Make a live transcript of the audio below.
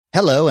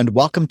Hello and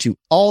welcome to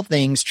All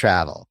Things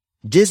Travel.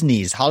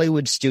 Disney's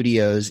Hollywood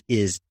Studios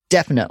is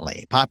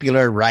definitely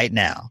popular right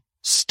now.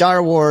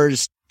 Star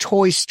Wars,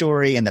 Toy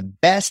Story, and the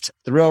best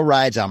thrill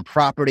rides on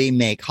property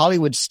make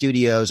Hollywood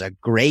Studios a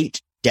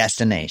great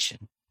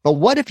destination. But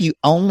what if you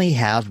only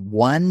have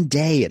one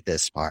day at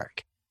this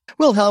park?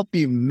 We'll help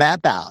you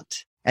map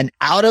out an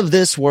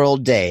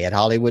out-of-this-world day at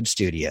Hollywood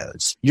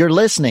Studios. You're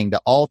listening to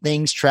All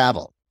Things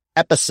Travel,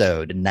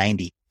 episode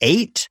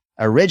 98,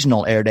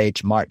 original air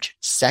date March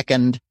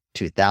 2nd,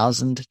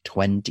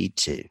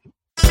 2022.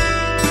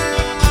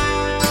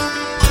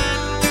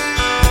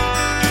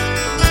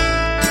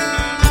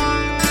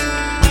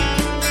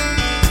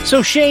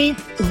 So Shane,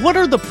 what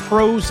are the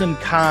pros and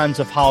cons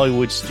of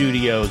Hollywood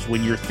Studios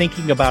when you're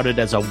thinking about it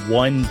as a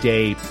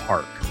one-day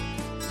park?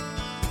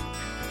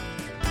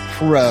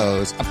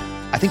 Pros.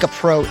 I think a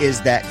pro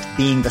is that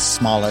being the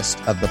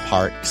smallest of the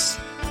parks,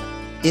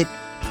 it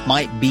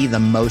might be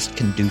the most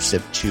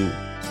conducive to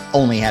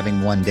only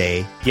having one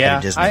day. Yeah, at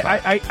a Disney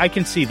park. I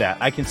can see that.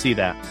 I can see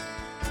that.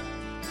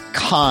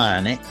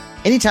 Con.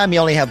 Anytime you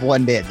only have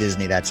one day at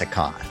Disney, that's a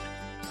con.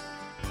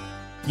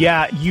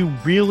 Yeah, you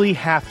really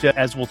have to,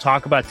 as we'll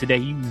talk about today,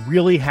 you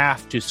really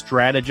have to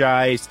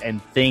strategize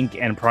and think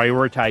and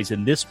prioritize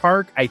in this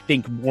park, I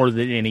think, more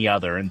than any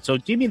other. And so,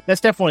 Jimmy,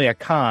 that's definitely a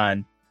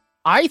con.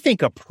 I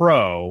think a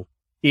pro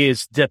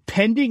is,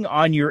 depending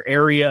on your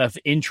area of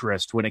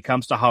interest when it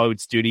comes to Hollywood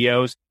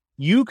Studios,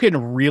 you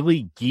can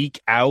really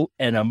geek out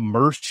and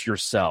immerse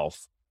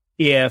yourself.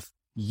 If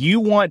you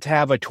want to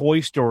have a Toy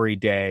Story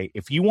day,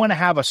 if you want to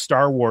have a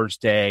Star Wars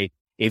day,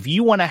 if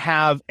you want to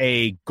have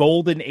a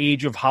Golden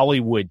Age of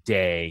Hollywood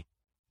day,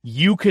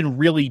 you can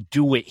really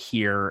do it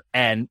here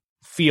and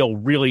feel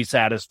really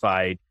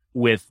satisfied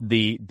with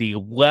the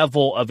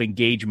level of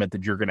engagement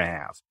that you're going to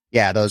have.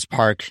 Yeah, those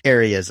park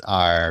areas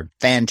are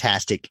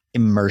fantastic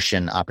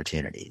immersion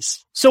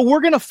opportunities. So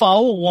we're going to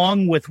follow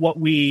along with what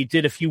we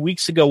did a few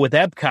weeks ago with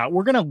Epcot.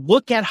 We're going to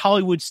look at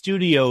Hollywood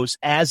Studios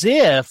as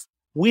if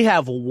we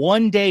have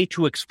one day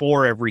to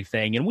explore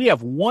everything, and we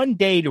have one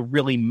day to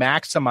really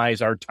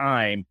maximize our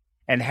time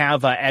and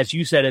have, as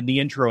you said in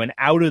the intro, an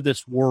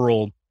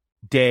out-of-this-world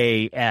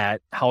day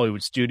at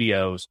Hollywood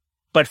Studios.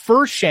 But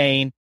first,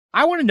 Shane,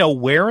 I want to know,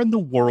 where in the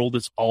world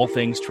is All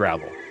Things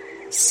Travel?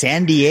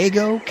 San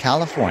Diego,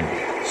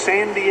 California.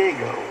 San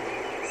Diego.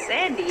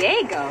 San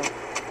Diego?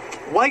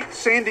 White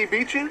sandy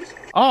beaches?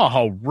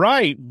 All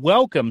right.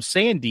 Welcome,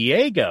 San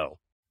Diego.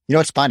 You know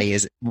what's funny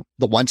is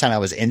the one time I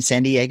was in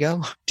San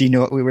Diego, do you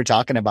know what we were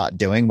talking about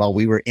doing while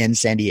we were in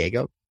San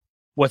Diego?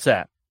 What's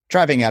that?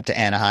 Driving up to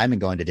Anaheim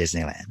and going to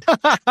Disneyland.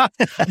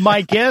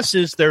 My guess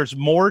is there's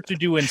more to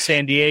do in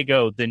San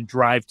Diego than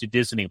drive to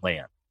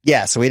Disneyland.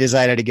 Yeah, so we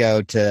decided to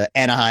go to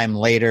Anaheim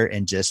later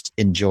and just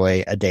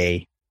enjoy a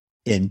day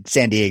in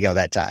San Diego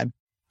that time.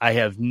 I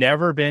have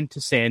never been to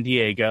San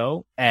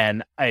Diego,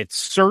 and it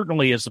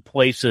certainly is a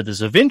place that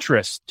is of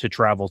interest to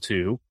travel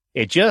to.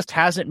 It just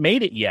hasn't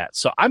made it yet,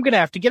 so I'm going to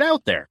have to get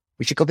out there.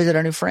 We should go visit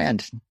our new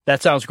friend.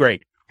 That sounds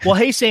great. Well,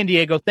 hey, San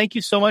Diego, thank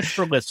you so much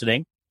for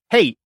listening.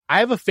 Hey, I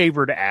have a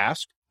favor to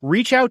ask.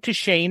 Reach out to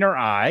Shane or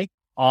I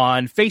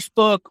on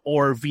Facebook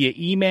or via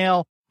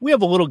email. We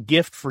have a little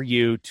gift for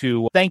you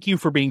to thank you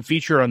for being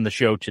featured on the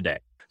show today.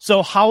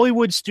 So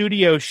Hollywood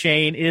Studios,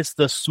 Shane, is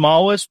the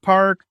smallest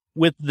park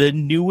with the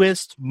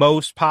newest,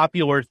 most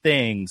popular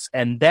things,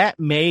 and that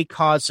may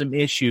cause some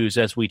issues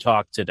as we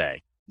talk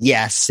today.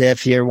 Yes,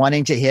 if you're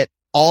wanting to hit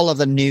all of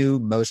the new,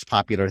 most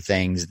popular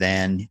things,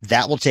 then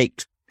that will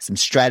take some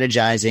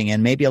strategizing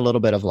and maybe a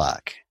little bit of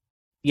luck.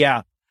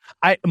 Yeah.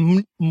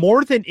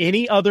 More than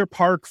any other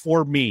park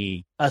for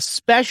me,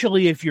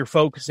 especially if you're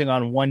focusing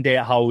on one day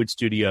at Hollywood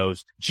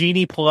Studios,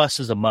 Genie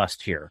Plus is a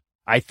must here.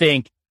 I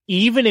think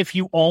even if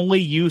you only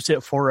use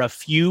it for a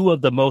few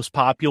of the most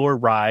popular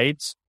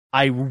rides,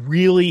 I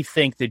really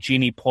think that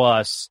Genie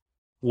Plus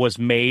was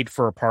made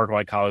for a park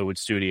like Hollywood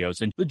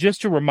Studios. And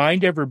just to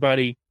remind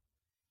everybody,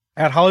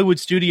 at Hollywood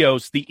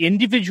Studios, the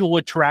individual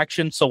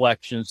attraction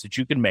selections that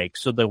you can make,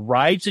 so the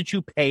rides that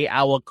you pay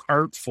a la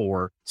carte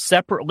for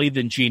separately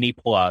than Genie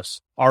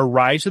Plus, are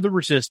Rise of the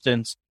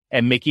Resistance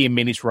and Mickey and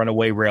Minnie's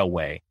Runaway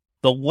Railway.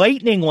 The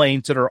lightning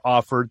lanes that are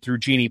offered through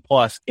Genie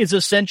Plus is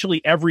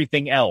essentially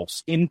everything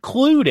else,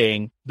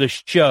 including the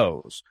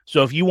shows.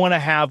 So if you want to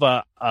have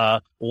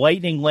a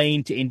lightning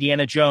lane to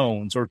Indiana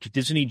Jones or to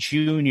Disney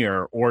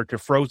Junior or to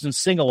Frozen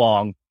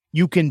Sing-Along,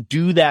 you can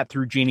do that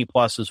through Genie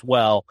Plus as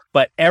well,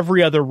 but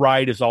every other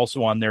ride is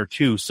also on there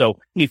too. So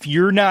if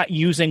you're not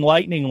using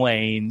lightning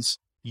lanes,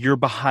 you're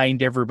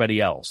behind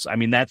everybody else. I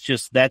mean, that's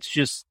just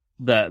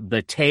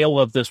the tale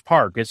of this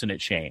park, isn't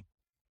it, Shane?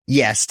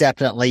 Yes,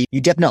 definitely.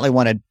 You definitely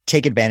want to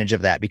take advantage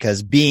of that,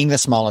 because being the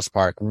smallest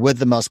park with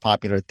the most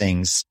popular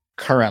things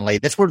currently,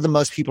 that's where the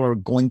most people are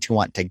going to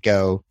want to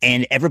go.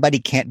 And everybody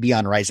can't be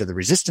on Rise of the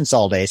Resistance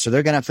all day, so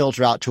they're going to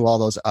filter out to all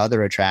those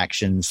other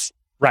attractions.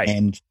 Right.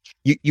 And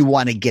you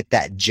want to get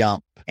that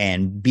jump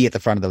and be at the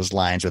front of those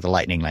lines with the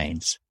lightning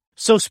lanes.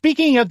 So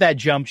speaking of that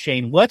jump,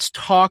 Shane, let's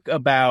talk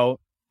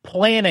about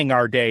planning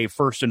our day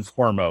first and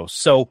foremost.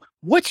 So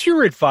what's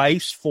your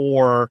advice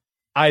for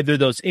either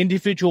those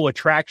individual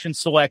attraction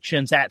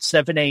selections at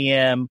 7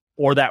 a.m.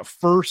 or that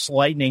first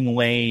Lightning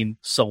Lane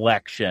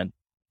selection.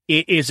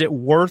 Is it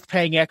worth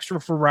paying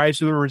extra for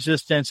Rise of the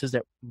Resistance? Is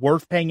it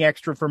worth paying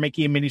extra for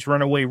Mickey and Minnie's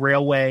Runaway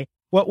Railway?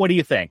 What do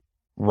you think?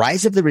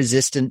 Rise of the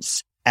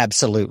Resistance,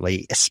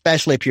 absolutely,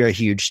 especially if you're a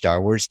huge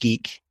Star Wars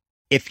geek.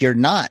 If you're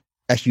not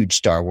a huge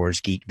Star Wars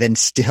geek, then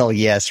still,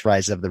 yes,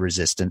 Rise of the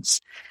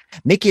Resistance.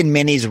 Mickey and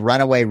Minnie's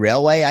Runaway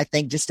Railway, I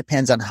think, just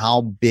depends on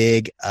how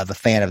big of a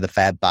fan of the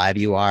Fab Five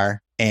you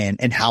are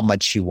and how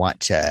much you want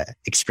to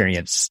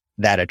experience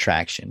that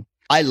attraction.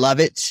 I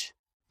love it,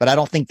 but I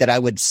don't think that I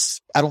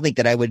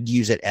would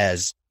use it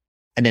as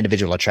an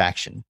individual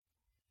attraction.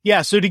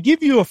 Yeah. So to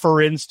give you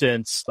for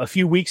instance, a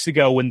few weeks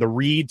ago when the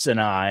Reeds and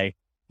I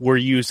were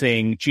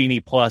using Genie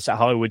Plus at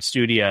Hollywood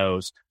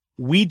Studios,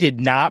 we did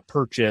not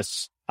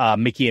purchase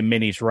Mickey and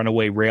Minnie's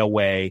Runaway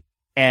Railway.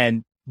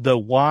 And the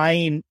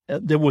line,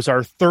 that was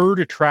our third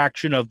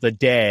attraction of the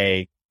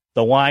day.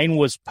 The line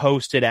was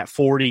posted at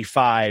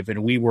 45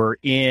 and we were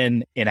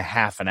in a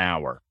half an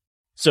hour.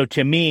 So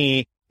to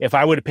me, if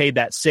I would have paid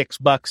that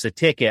 $6 a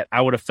ticket,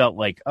 I would have felt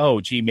like,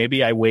 oh, gee,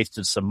 maybe I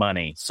wasted some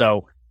money.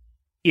 So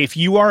if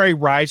you are a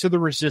Rise of the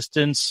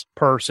Resistance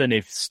person,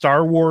 if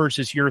Star Wars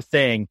is your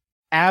thing,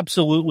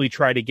 absolutely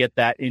try to get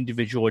that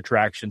individual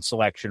attraction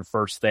selection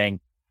first thing.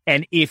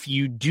 And if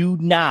you do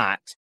not,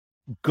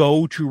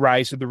 go to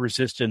Rise of the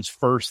Resistance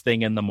first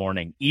thing in the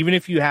morning. Even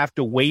if you have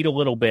to wait a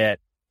little bit,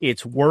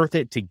 it's worth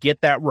it to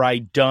get that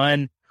ride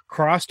done,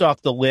 crossed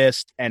off the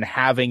list, and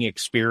having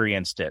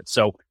experienced it.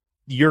 So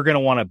you're going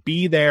to want to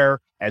be there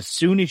as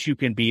soon as you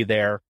can be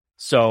there.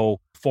 So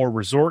for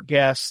resort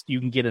guests, you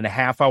can get in a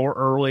half hour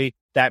early.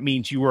 That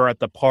means you are at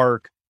the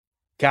park,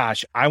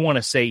 gosh, I want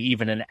to say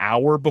even an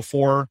hour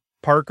before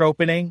park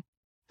opening,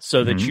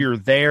 so that you're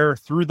there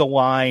through the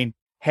line,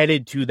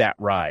 headed to that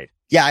ride.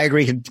 Yeah, I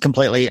agree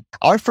completely.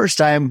 Our first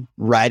time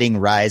riding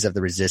Rise of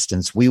the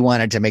Resistance, we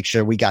wanted to make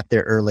sure we got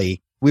there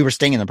early. We were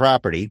staying in the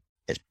property,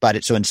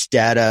 so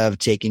instead of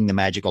taking the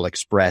Magical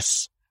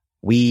Express,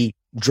 we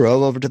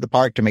drove over to the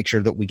park to make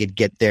sure that we could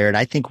get there. And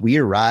I think we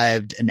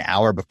arrived an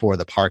hour before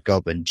the park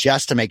opened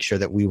just to make sure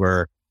that we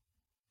were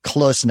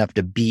close enough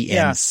to be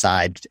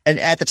inside. And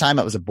at the time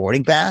it was a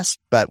boarding pass,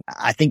 but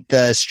I think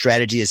the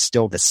strategy is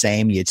still the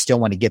same. You'd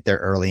still want to get there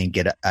early and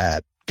get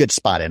a good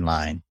spot in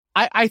line.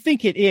 I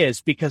think it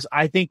is, because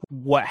I think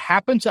what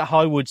happens at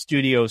Hollywood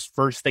Studios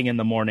first thing in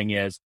the morning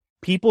is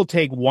people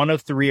take one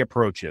of three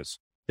approaches.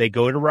 They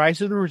go to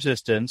Rise of the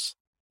Resistance,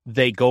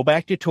 they go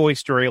back to Toy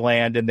Story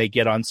Land and they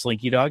get on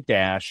Slinky Dog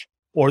Dash,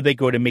 or they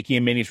go to Mickey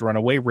and Minnie's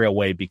Runaway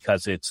Railway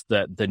because it's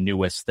the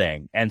newest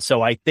thing. And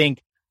so I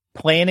think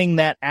planning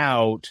that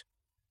out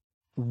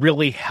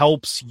really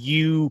helps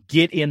you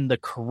get in the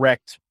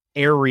correct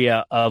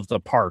area of the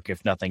park,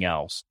 if nothing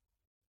else.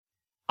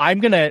 I'm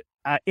going to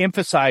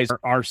emphasize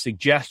our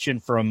suggestion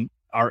from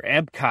our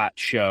Epcot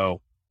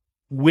show.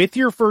 With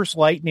your first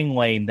Lightning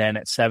Lane, then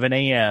at 7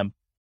 a.m.,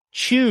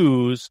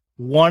 choose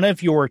one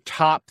of your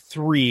top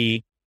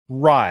three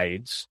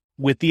rides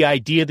with the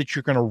idea that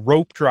you're going to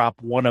rope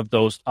drop one of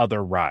those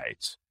other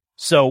rides.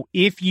 So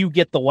if you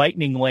get the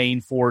Lightning Lane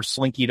for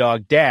Slinky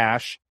Dog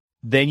Dash,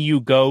 then you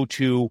go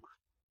to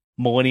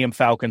Millennium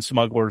Falcon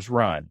Smuggler's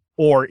Run.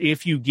 Or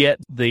if you get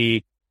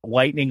the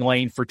Lightning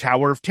Lane for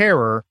Tower of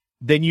Terror,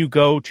 then you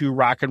go to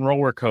Rock and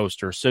Roller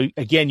Coaster. So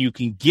again, you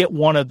can get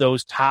one of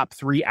those top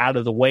three out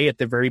of the way at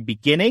the very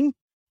beginning.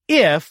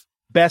 If,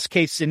 best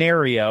case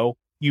scenario,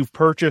 you've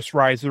purchased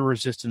Rise of the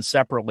Resistance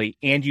separately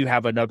and you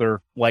have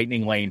another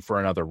Lightning Lane for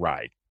another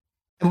ride.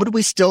 And would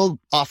we still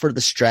offer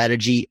the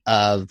strategy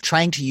of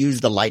trying to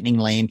use the Lightning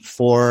Lane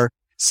for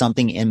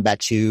something in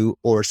Batuu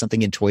or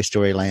something in Toy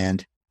Story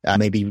Land,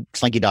 maybe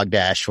Slinky Dog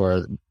Dash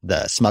or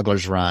the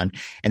Smuggler's Run,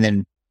 and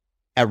then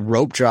a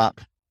rope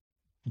drop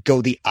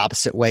go the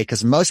opposite way?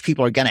 Because most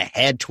people are going to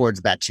head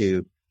towards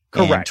Batuu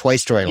and Toy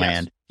Story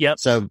Land. Yep.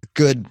 So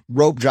good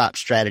rope drop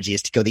strategy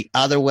is to go the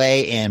other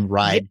way and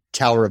ride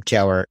Tower of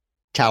Terror,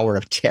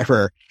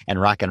 and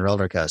Rock and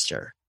Roller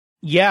Coaster.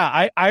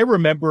 Yeah, I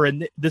remember,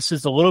 and this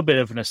is a little bit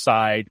of an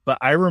aside, but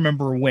I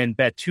remember when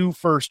Batuu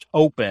first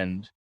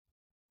opened,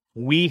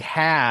 we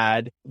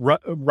had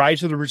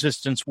Rise of the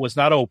Resistance was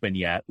not open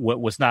yet,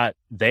 was not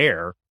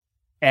there,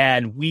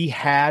 and we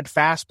had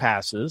fast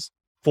passes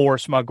for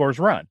Smuggler's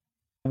Run.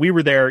 We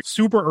were there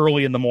super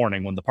early in the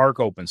morning when the park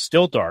opened,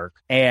 still dark,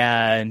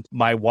 and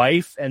my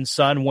wife and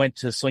son went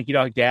to Slinky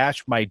Dog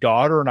Dash. My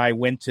daughter and I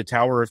went to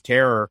Tower of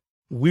Terror.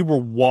 We were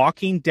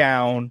walking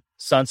down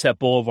Sunset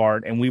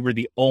Boulevard, and we were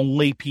the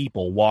only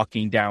people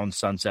walking down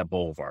Sunset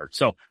Boulevard.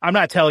 So I'm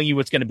not telling you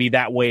it's going to be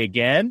that way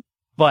again,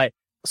 but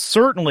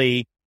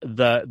certainly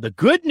the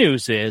good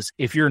news is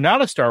if you're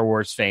not a Star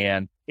Wars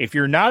fan, if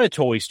you're not a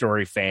Toy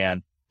Story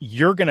fan,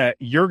 you're gonna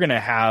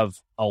have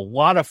a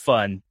lot of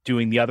fun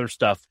doing the other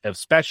stuff,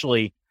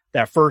 especially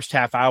that first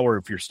half hour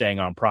if you're staying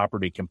on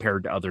property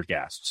compared to other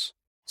guests.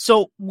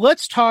 So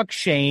let's talk,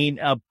 Shane,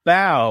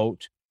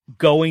 about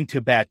going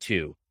to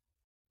Batuu.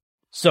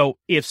 So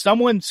if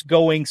someone's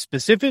going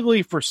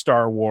specifically for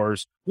Star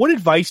Wars, what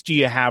advice do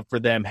you have for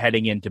them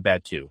heading into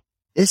Batuu?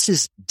 This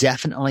is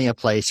definitely a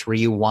place where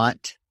you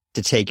want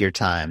to take your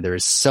time. There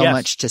is so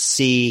much to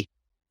see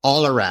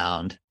all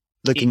around.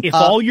 If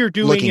all you're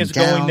doing is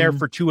going there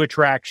for 2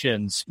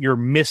 attractions, you're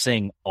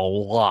missing a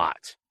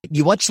lot.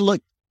 You want to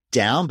look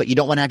down, but you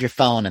don't want to have your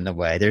phone in the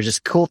way. There's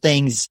just cool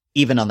things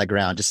even on the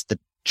ground, just the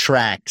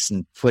tracks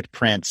and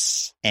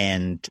footprints.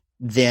 And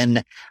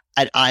then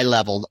at eye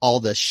level, all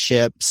the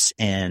ships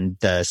and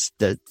the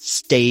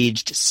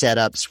staged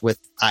setups with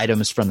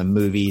items from the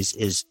movies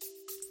is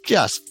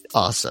just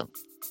awesome.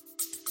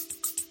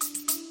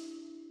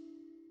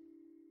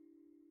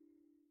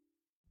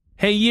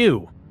 Hey,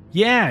 you.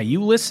 Yeah,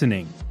 you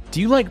listening.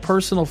 Do you like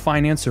personal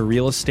finance or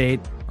real estate?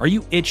 Are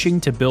you itching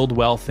to build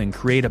wealth and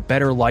create a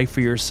better life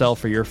for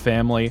yourself or your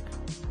family?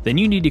 Then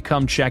you need to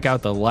come check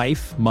out the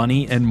Life,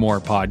 Money, and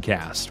More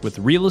podcast with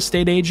real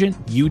estate agent,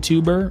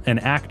 YouTuber, and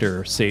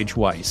actor Sage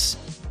Weiss.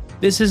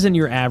 This isn't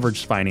your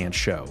average finance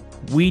show.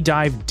 We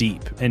dive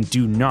deep and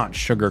do not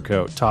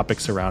sugarcoat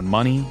topics around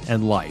money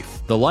and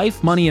life. The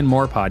Life, Money, and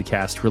More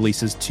podcast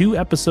releases 2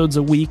 episodes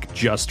a week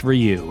just for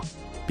you,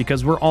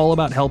 because we're all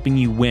about helping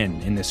you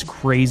win in this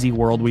crazy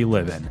world we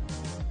live in.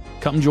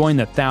 Come join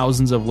the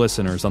thousands of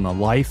listeners on the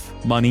Life,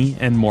 Money,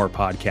 and More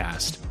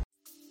podcast.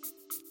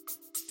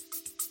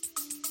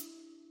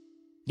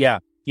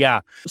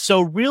 Yeah.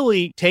 So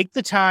really take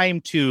the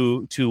time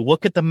to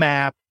look at the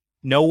map,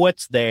 know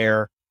what's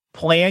there,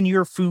 plan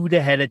your food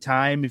ahead of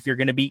time if you're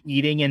going to be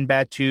eating in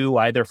Batuu,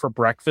 either for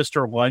breakfast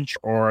or lunch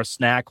or a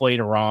snack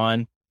later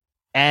on,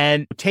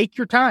 and take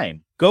your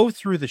time. Go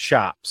through the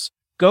shops,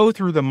 go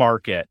through the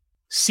market,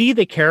 see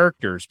the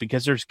characters,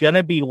 because there's going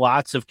to be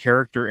lots of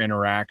character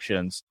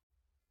interactions.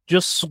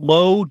 Just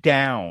slow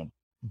down.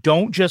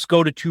 Don't just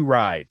go to 2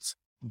 rides.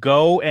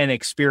 Go and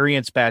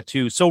experience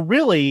Batuu. So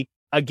really,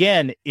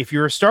 again, if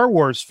you're a Star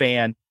Wars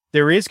fan,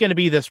 there is going to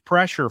be this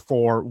pressure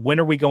for when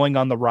are we going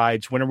on the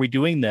rides? When are we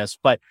doing this?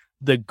 But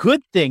the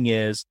good thing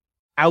is,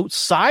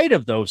 outside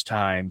of those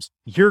times,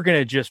 you're going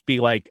to just be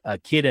like a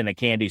kid in a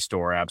candy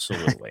store.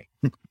 Absolutely.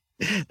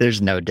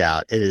 There's no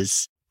doubt. It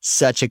is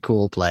such a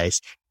cool place.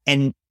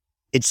 And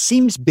it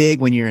seems big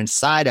when you're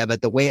inside of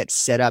it. The way it's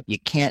set up, you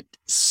can't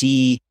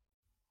see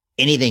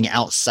anything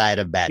outside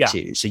of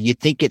Batuu. Yeah. So you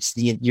think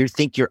you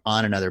think you're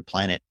on another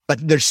planet, but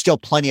there's still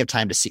plenty of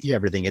time to see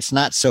everything. It's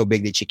not so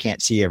big that you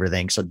can't see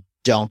everything. So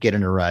don't get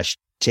in a rush.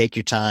 Take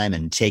your time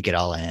and take it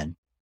all in.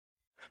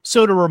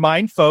 So to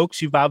remind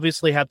folks, you've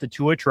obviously had the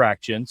 2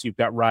 attractions. You've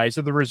got Rise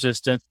of the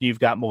Resistance. You've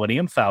got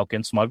Millennium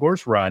Falcon,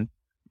 Smuggler's Run.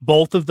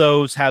 Both of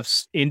those have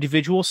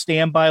individual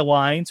standby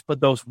lines, but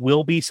those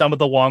will be some of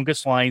the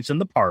longest lines in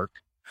the park.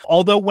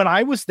 Although when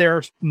I was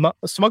there,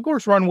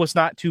 Smuggler's Run was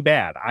not too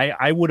bad.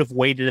 I would have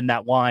waited in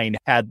that line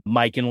had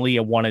Mike and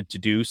Leah wanted to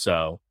do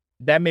so.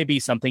 That may be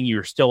something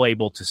you're still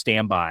able to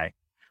stand by.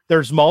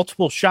 There's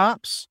multiple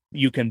shops.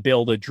 You can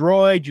build a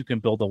droid, you can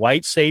build a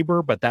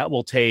lightsaber, but that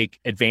will take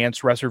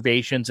advanced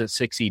reservations at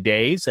 60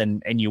 days,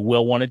 and you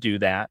will want to do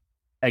that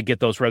and get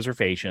those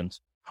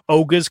reservations.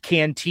 Oga's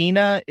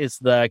Cantina is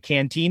the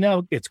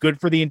cantina. It's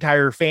good for the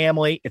entire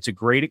family. It's a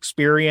great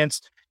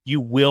experience. You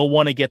will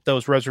want to get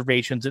those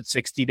reservations at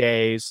 60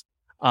 days.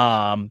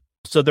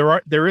 So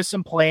there is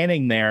some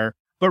planning there,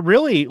 but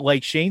really,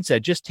 like Shane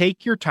said, just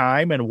take your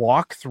time and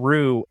walk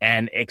through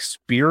and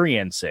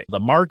experience it, the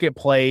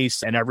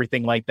marketplace and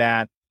everything like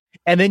that.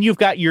 And then you've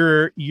got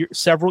your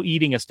several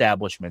eating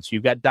establishments.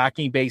 You've got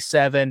Docking Bay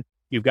 7.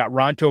 You've got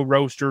Ronto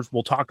Roasters.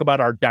 We'll talk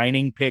about our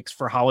dining picks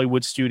for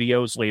Hollywood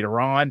Studios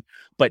later on.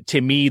 But to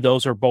me,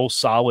 those are both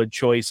solid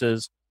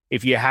choices.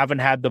 If you haven't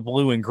had the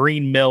blue and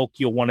green milk,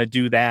 you'll want to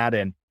do that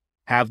and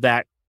have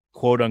that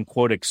quote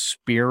unquote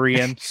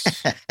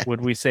experience.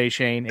 Would we say,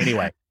 Shane?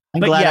 Anyway,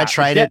 I'm glad I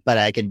tried it, but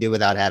I can do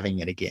without having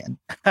it again.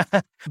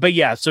 But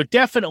yeah, so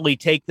definitely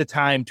take the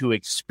time to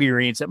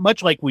experience it,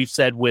 much like we've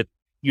said with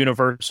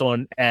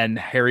Universal and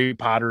Harry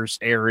Potter's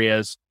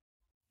areas.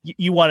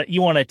 You want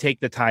to take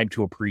the time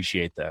to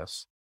appreciate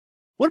this.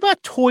 What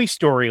about Toy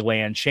Story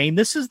Land, Shane?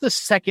 This is the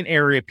second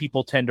area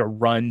people tend to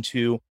run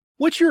to.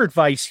 What's your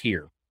advice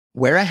here?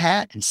 Wear a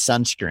hat and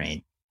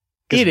sunscreen.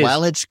 Because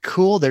while it's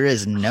cool, there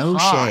is no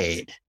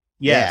shade.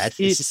 Yes,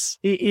 yeah,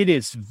 it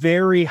is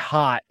very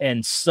hot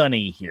and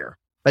sunny here.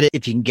 But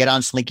if you can get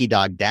on Slinky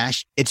Dog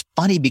Dash, it's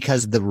funny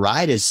because the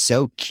ride is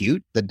so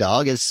cute. The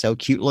dog is so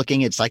cute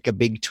looking. It's like a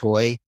big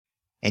toy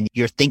and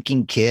you're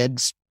thinking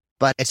kids,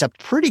 but it's a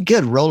pretty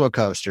good roller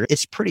coaster.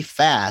 It's pretty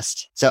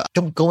fast. So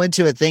don't go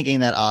into it thinking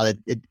that,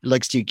 it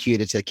looks too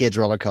cute. It's a kid's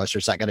roller coaster.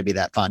 It's not going to be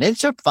that fun.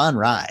 It's a fun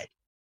ride.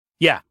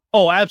 Yeah.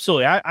 Oh,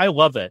 absolutely. I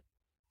love it.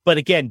 But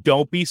again,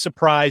 don't be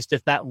surprised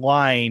if that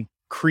line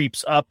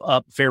creeps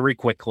up very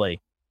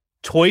quickly.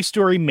 Toy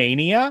Story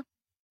Mania,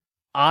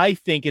 I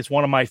think, is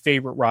one of my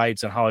favorite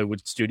rides in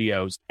Hollywood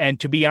Studios. And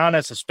to be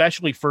honest,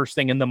 especially first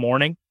thing in the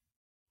morning,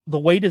 the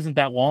wait isn't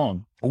that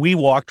long. We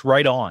walked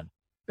right on.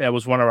 That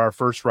was one of our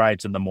first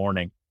rides in the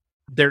morning.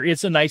 There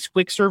is a nice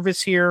quick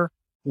service here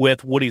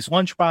with Woody's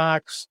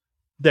Lunchbox.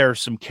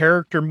 There's some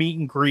character meet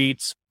and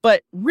greets,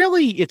 but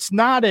really it's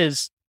not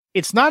as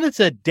it's not as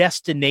a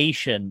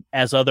destination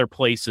as other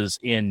places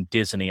in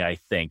Disney, I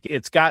think.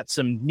 It's got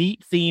some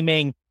neat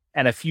theming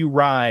and a few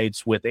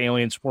rides with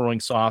alien swirling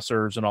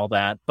saucers and all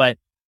that. But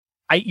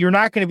you're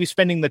not going to be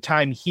spending the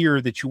time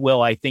here that you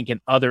will, I think, in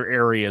other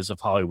areas of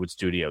Hollywood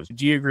Studios.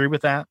 Do you agree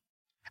with that?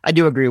 I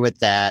do agree with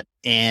that.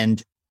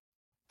 And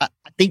I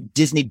think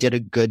Disney did a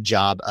good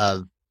job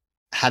of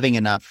having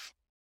enough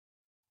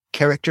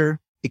character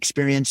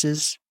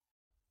experiences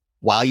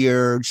while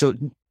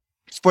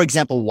for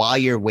example, while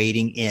you're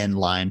waiting in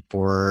line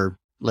for,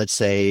 let's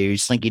say,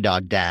 Slinky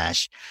Dog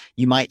Dash,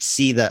 you might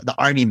see the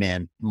army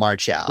men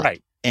march out.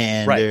 Right.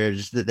 And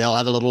they'll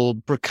have a little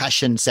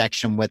percussion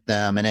section with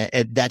them, and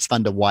that's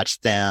fun to watch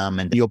them.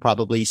 And you'll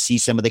probably see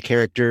some of the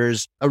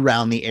characters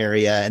around the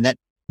area, and that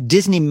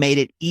Disney made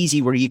it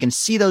easy where you can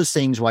see those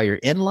things while you're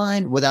in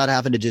line without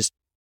having to just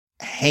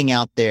hang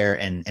out there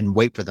and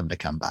wait for them to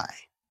come by.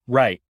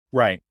 Right.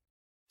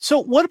 So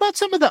what about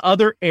some of the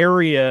other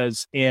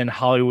areas in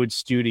Hollywood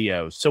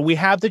Studios? So we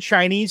have the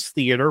Chinese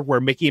Theater where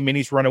Mickey and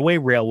Minnie's Runaway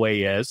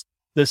Railway is.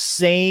 The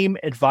same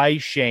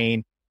advice,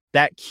 Shane,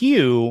 that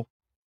queue,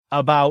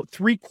 about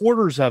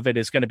 3/4 of it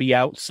is going to be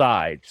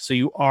outside. So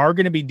you are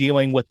going to be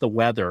dealing with the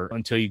weather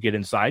until you get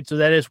inside. So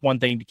that is one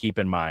thing to keep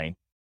in mind.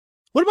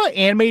 What about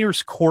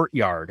Animator's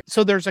Courtyard?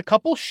 So there's a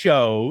couple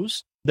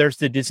shows. There's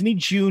the Disney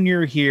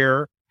Junior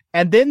here.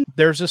 And then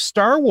there's a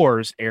Star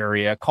Wars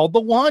area called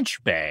the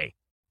Launch Bay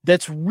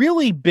that's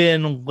really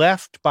been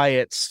left by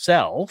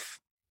itself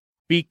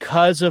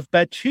because of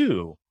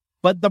Batuu.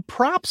 But the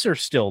props are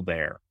still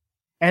there.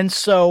 And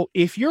so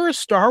if you're a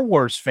Star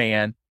Wars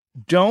fan,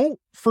 don't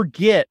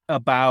forget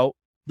about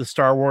the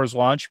Star Wars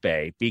Launch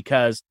Bay,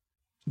 because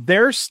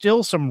there's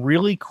still some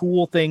really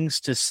cool things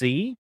to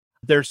see.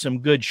 There's some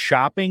good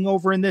shopping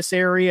over in this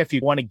area if you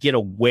want to get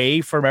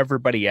away from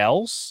everybody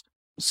else.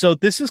 So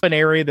this is an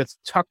area that's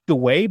tucked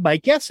away. My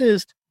guess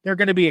is they're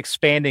going to be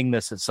expanding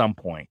this at some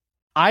point.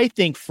 I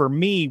think for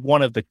me,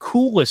 one of the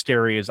coolest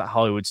areas at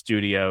Hollywood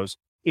Studios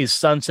is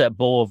Sunset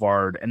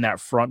Boulevard and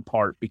that front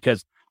part,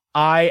 because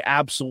I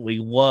absolutely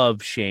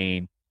love,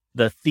 Shane,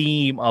 the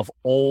theme of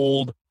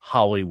old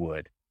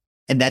Hollywood.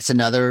 And that's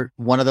another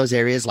one of those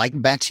areas like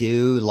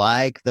Batuu,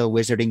 like the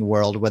Wizarding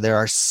World, where there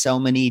are so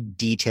many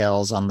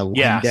details on the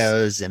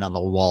windows and on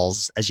the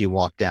walls as you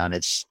walk down.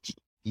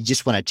 You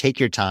just want to take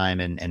your time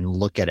and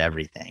look at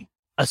everything.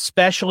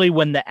 Especially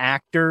when the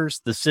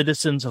actors, the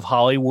citizens of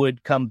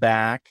Hollywood come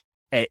back.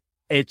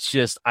 It's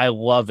just, I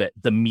love it.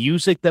 The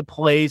music that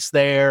plays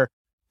there.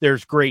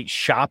 There's great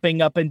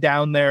shopping up and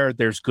down there.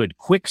 There's good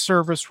quick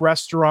service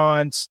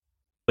restaurants.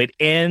 It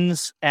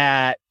ends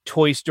at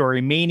Toy Story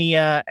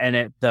Mania and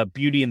at the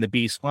Beauty and the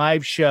Beast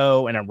live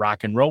show and a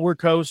Rock and Roller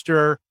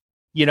Coaster.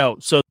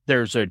 So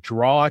there's a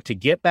draw to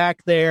get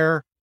back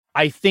there.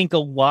 I think a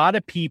lot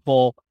of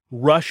people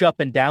rush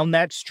up and down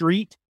that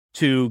street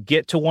to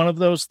get to one of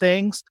those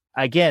things.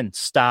 Again,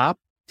 stop,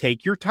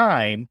 take your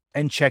time,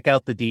 and check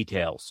out the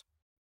details.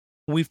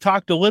 We've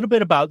talked a little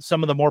bit about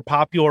some of the more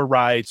popular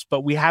rides,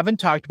 but we haven't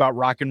talked about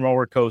Rock and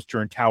Roller Coaster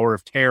and Tower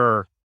of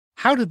Terror.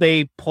 How do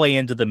they play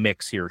into the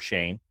mix here,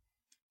 Shane?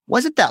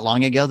 Wasn't that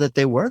long ago that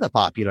they were the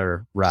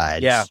popular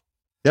rides? Yeah.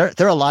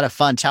 They're a lot of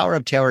fun. Tower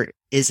of Terror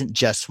isn't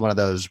just one of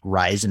those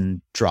rise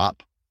and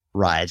drop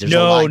rides. There's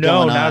No,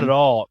 not at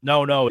all.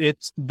 No.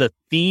 It's the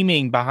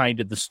theming behind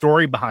it. The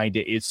story behind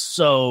it is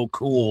so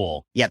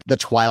cool. Yeah. The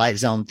Twilight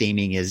Zone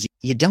theming is,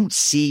 you don't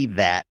see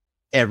that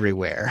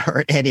everywhere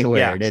or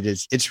anywhere. Yeah.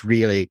 It's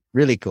really,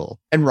 really cool.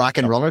 And Rock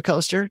and Roller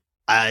Coaster,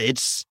 I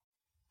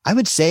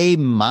would say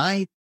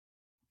my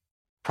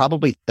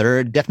probably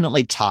third,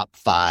 definitely top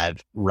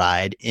 5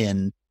 ride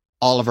in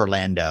all of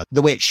Orlando.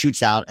 The way it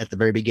shoots out at the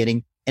very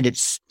beginning, and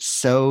it's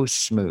so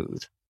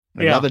smooth.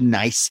 I love a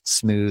nice,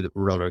 smooth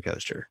roller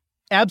coaster.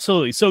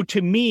 Absolutely. So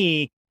to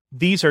me,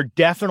 these are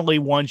definitely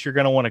ones you're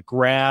going to want to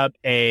grab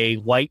a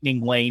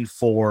lightning lane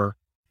for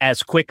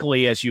as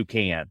quickly as you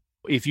can.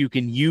 If you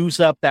can use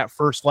up that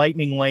first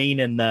lightning lane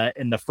in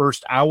the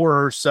first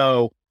hour or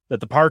so that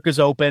the park is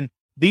open,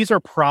 these are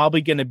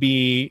probably going to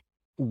be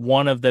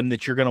one of them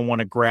that you're going to want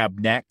to grab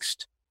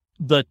next.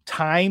 The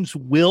times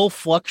will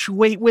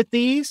fluctuate with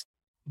these,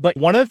 but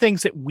one of the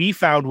things that we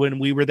found when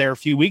we were there a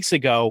few weeks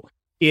ago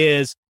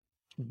is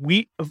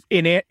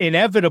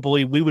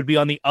inevitably we would be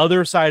on the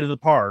other side of the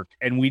park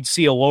and we'd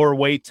see a lower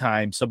wait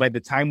time. So by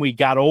the time we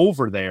got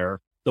over there,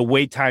 the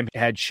wait time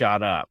had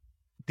shot up.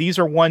 These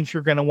are ones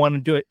you're going to want to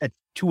do it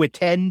to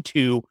attend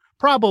to,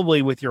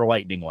 probably with your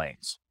lightning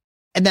lanes.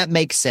 And that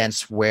makes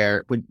sense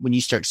where when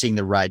you start seeing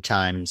the ride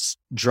times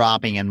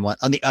dropping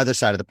on the other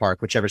side of the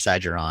park, whichever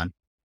side you're on,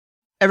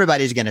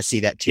 everybody's going to see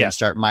that too and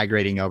start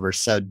migrating over.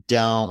 So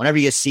whenever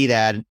you see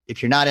that,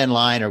 if you're not in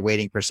line or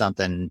waiting for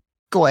something,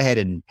 go ahead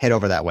and head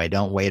over that way.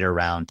 Don't wait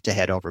around to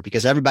head over,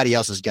 because everybody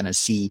else is going to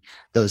see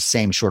those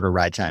same shorter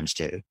ride times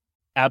too.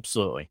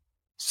 Absolutely.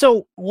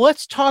 So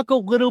let's talk a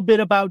little bit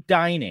about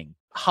dining.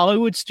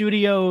 Hollywood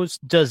Studios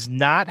does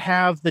not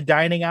have the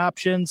dining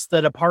options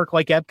that a park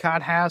like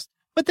Epcot has,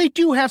 but they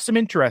do have some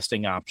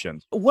interesting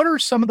options. What are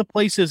some of the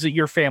places that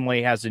your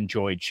family has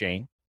enjoyed,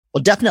 Shane?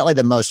 Well, definitely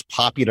the most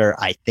popular,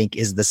 I think,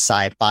 is the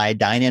Sci-Fi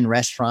Dine-In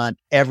restaurant.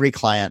 Every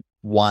client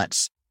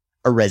wants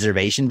a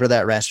reservation for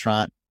that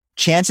restaurant.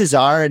 Chances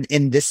are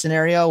in this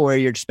scenario where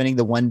you're spending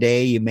the one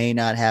day, you may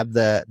not have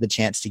the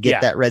chance to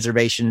get that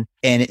reservation.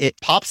 And it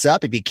pops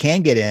up if you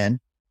can get in.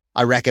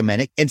 I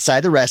recommend it.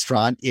 Inside the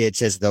restaurant,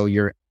 it's as though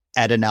you're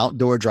at an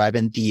outdoor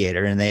drive-in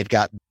theater, and they've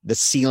got the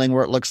ceiling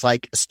where it looks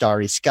like a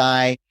starry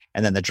sky,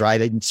 and then the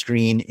drive-in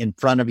screen in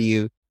front of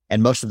you.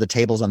 And most of the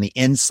tables on the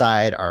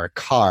inside are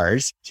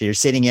cars. So you're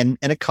sitting in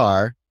a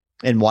car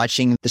and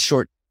watching the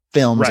short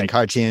films and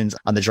cartoons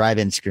on the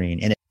drive-in screen.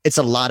 And it's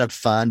a lot of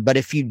fun. But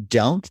if you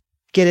don't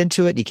get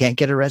into it, you can't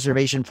get a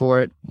reservation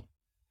for it,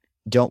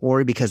 don't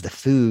worry, because the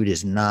food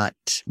is not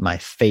my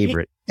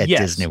favorite at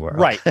Disney World.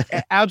 Right.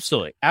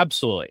 Absolutely.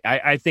 Absolutely.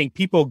 I think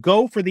people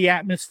go for the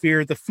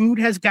atmosphere. The food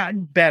has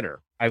gotten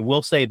better. I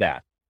will say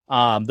that.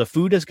 The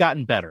food has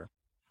gotten better.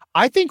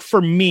 I think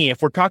for me,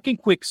 if we're talking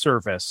quick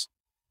service,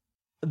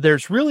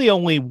 there's really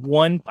only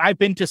one. I've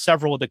been to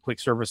several of the quick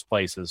service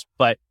places,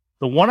 but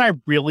the one I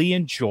really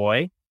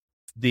enjoy,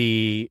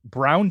 the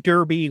Brown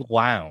Derby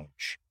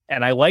Lounge.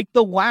 And I like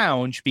the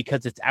lounge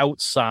because it's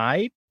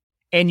outside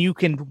and you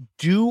can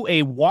do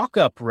a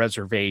walk-up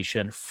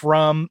reservation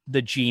from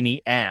the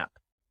Genie app.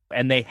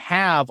 And they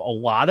have a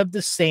lot of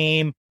the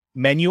same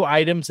menu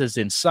items as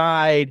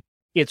inside.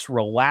 It's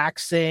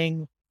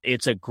relaxing.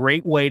 It's a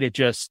great way to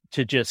just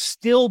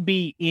still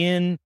be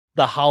in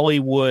the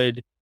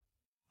Hollywood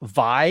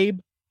vibe,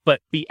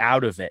 but be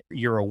out of it.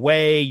 You're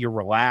away, you're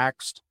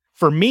relaxed.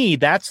 For me,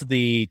 that's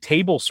the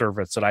table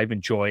service that I've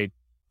enjoyed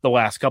the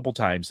last couple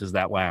times, is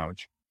that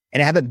lounge.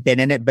 And I haven't been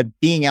in it, but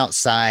being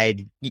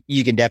outside,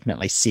 you can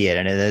definitely see it.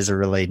 And it is a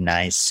really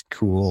nice,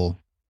 cool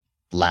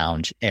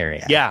lounge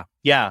area. Yeah,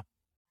 yeah.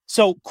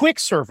 So quick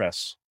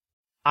service.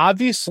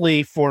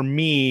 Obviously, for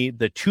me,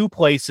 the two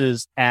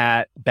places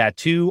at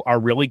Batuu are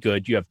really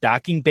good. You have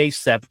Docking Bay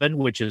 7,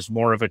 which is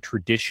more of a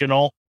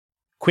traditional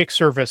quick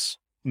service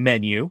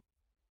menu,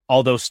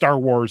 although Star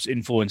Wars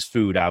influenced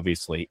food,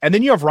 obviously. And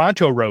then you have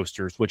Ronto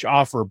Roasters, which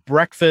offer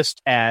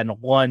breakfast and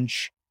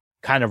lunch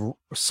kind of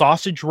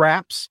sausage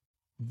wraps.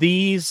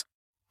 These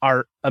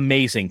are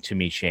amazing to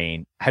me,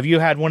 Shane. Have you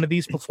had one of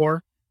these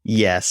before?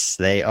 Yes,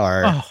 they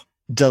are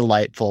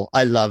delightful.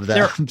 I love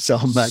them so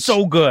much.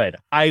 So good.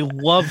 I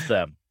love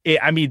them.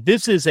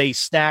 This is a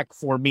snack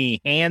for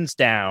me, hands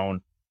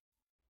down,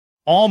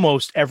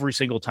 almost every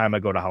single time I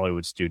go to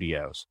Hollywood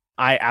Studios.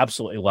 I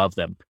absolutely love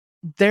them.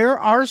 There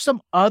are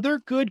some other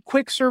good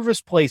quick service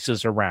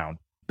places around.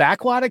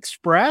 Backlot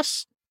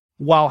Express,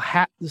 while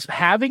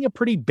having a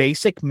pretty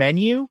basic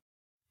menu,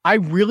 I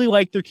really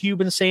like their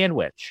Cuban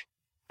sandwich.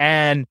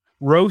 And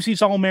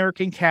Rosie's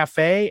All-American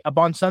Cafe up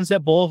on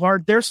Sunset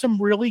Boulevard, there's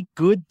some really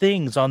good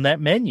things on that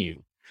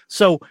menu.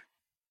 So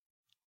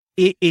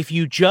if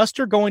you just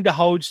are going to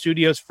Hollywood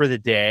Studios for the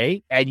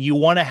day and you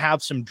want to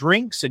have some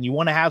drinks and you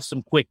want to have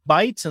some quick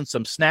bites and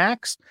some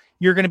snacks,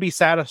 you're going to be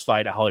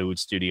satisfied at Hollywood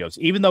Studios,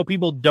 even though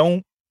people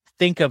don't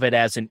think of it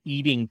as an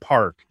eating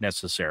park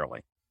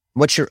necessarily.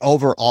 What's your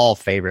overall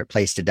favorite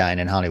place to dine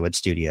in Hollywood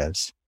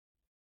Studios?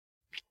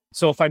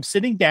 So if I'm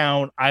sitting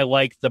down, I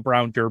like the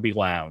Brown Derby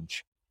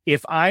Lounge.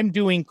 If I'm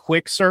doing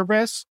quick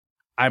service,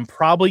 I'm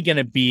probably going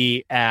to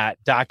be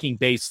at Docking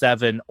Bay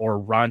 7 or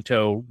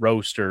Ronto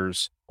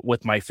Roasters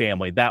with my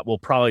family. That will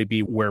probably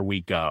be where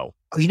we go.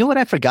 Oh, you know what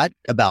I forgot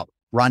about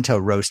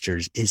Ronto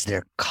Roasters is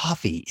their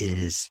coffee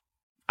is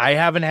I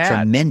haven't had.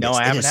 Tremendous. No,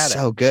 I haven't had it.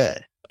 So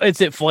good.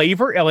 Is it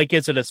flavor? Like,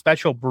 is it a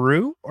special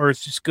brew or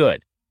it's just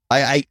good?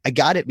 I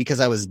got it because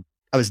I was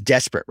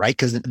desperate, right?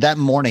 Because that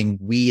morning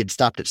we had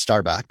stopped at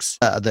Starbucks.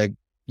 The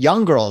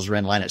young girls were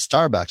in line at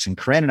Starbucks, and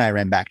Corinne and I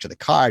ran back to the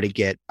car to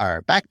get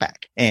our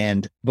backpack.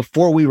 And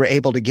before we were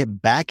able to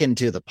get back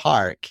into the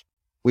park,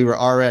 we were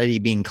already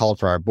being called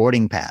for our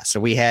boarding pass. So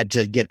we had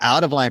to get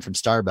out of line from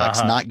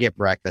Starbucks, not get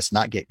breakfast,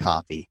 not get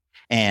coffee.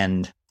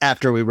 And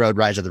after we rode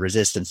Rise of the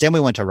Resistance, then we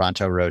went to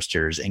Ronto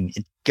Roasters and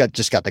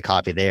just got the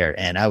coffee there.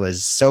 And I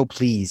was so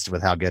pleased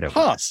with how good it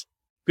was.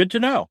 Good to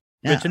know.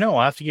 Yeah. Good to know.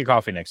 I'll have to get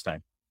coffee next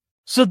time.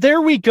 So there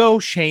we go,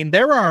 Shane.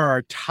 There are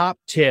our top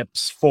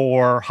tips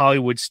for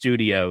Hollywood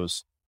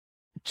Studios.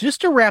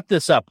 Just to wrap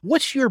this up,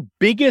 what's your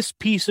biggest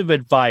piece of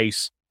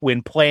advice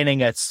when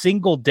planning a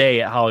single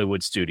day at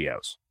Hollywood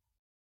Studios?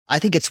 I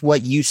think it's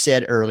what you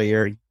said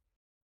earlier.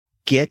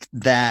 Get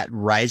that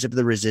Rise of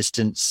the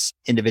Resistance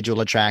individual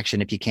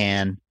attraction if you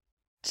can,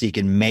 so you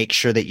can make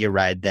sure that you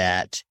ride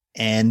that,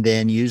 and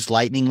then use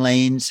lightning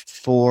lanes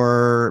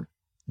for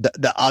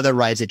the other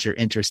rides that you're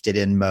interested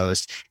in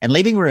most, and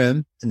leaving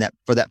room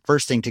for that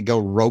first thing to go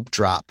rope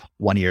drop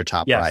one of your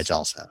top rides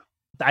also.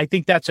 I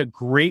think that's a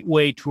great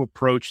way to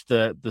approach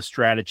the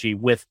strategy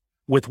with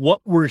what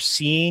we're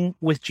seeing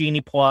with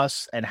Genie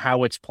Plus and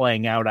how it's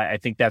playing out. I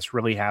think that's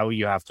really how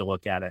you have to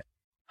look at it.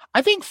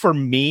 I think for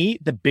me,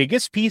 the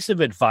biggest piece of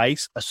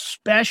advice,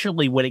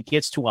 especially when it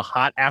gets to a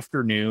hot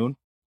afternoon,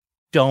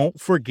 don't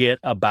forget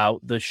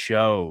about the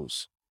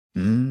shows.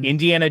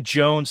 Indiana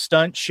Jones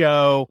Stunt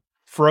Show,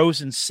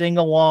 Frozen Sing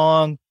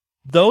Along.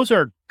 Those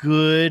are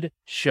good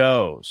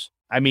shows.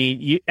 I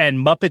mean, and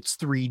Muppets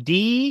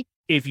 3D,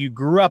 if you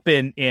grew up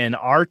in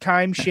our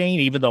time, Shane,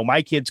 even though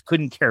my kids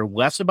couldn't care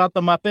less about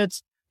the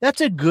Muppets,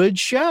 that's a good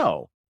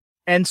show.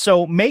 And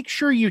so make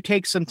sure you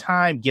take some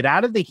time, get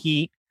out of the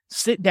heat,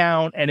 sit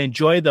down and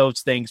enjoy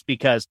those things,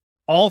 because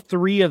all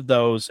three of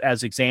those,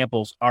 as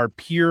examples, are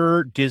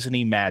pure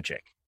Disney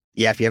magic.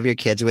 Yeah, if you have your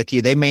kids with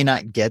you, they may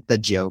not get the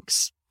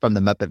jokes from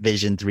the Muppet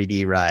Vision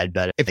 3D ride,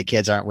 but if the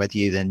kids aren't with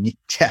you, then you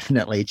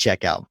definitely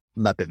check out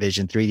Muppet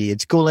Vision 3D.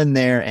 It's cool in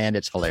there and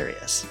it's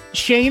hilarious.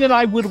 Shane and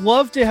I would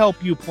love to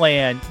help you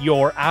plan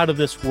your out of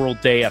this world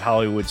day at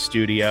Hollywood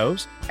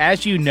Studios.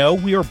 As you know,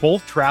 we are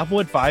both travel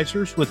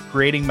advisors with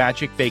Creating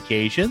Magic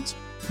Vacations.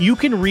 You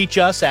can reach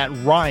us at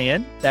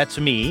Ryan, that's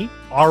me,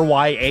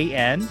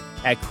 RYAN,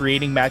 at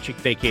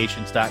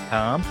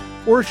creatingmagicvacations.com,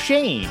 or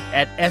Shane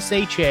at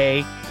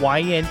SHAYNE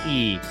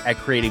at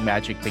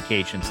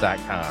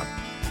creatingmagicvacations.com.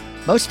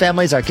 Most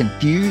families are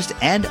confused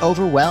and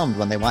overwhelmed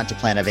when they want to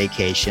plan a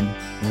vacation.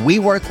 We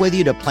work with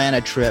you to plan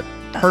a trip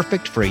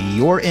perfect for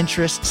your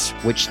interests,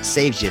 which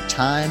saves you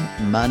time,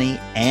 money,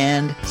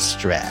 and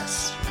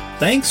stress.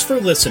 Thanks for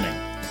listening.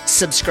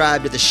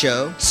 Subscribe to the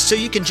show so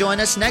you can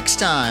join us next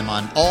time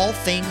on All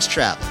Things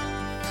Travel.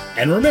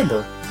 And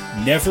remember,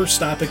 never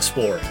stop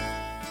exploring.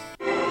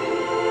 Wait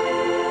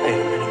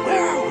a minute,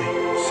 where are we?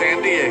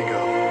 San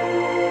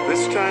Diego.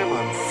 This time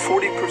I'm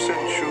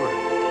 40% sure.